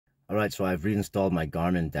Alright, so I've reinstalled my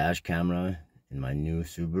Garmin dash camera in my new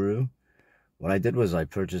Subaru. What I did was I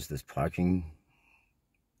purchased this parking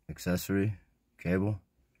accessory cable,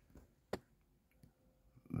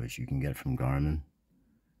 which you can get from Garmin,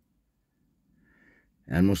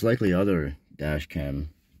 and most likely other dash cam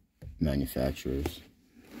manufacturers.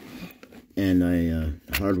 And I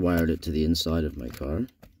hardwired it to the inside of my car,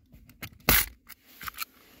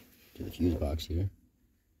 to the fuse box here.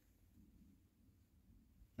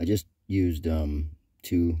 I just used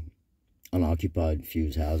 2 unoccupied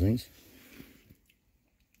fuse housings,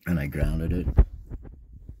 and I grounded it.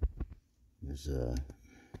 There's a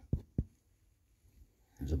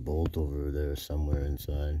bolt over there somewhere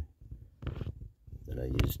inside that I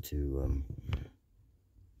used to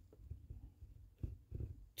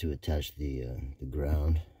attach the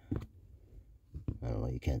ground. I don't know,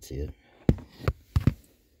 you can't see it.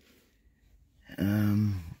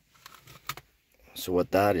 So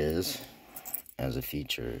what that is, as a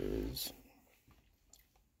feature, is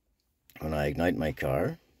when I ignite my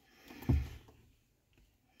car,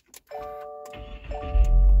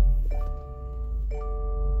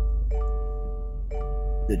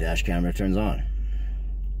 the dash camera turns on.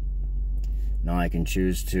 Now I can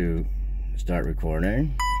choose to start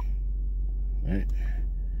recording, right?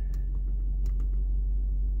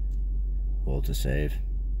 Hold to save,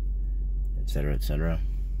 etc., etc.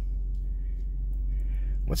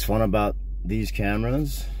 What's fun about these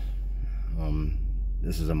cameras,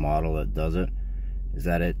 this is a model that does it, is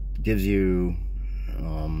that it gives you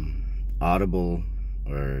audible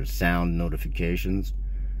or sound notifications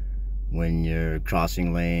when you're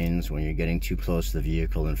crossing lanes, when you're getting too close to the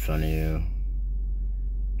vehicle in front of you,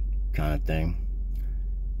 kind of thing.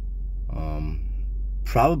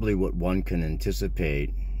 Probably what one can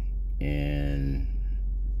anticipate in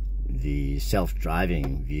the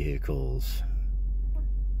self-driving vehicles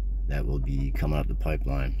that will be coming up the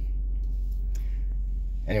pipeline.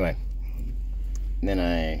 Anyway, then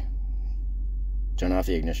I turn off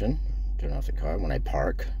the ignition, turn off the car when I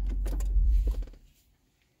park,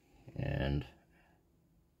 and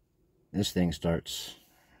this thing starts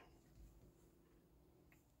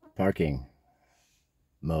parking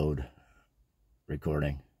mode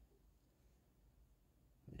recording,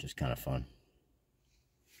 which is kind of fun.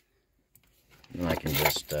 And I can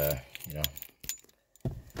just, you know,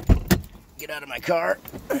 get out of my car,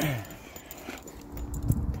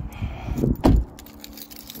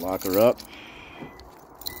 lock her up,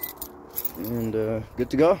 and good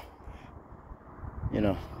to go. You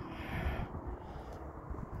know,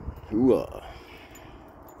 hoo-ah.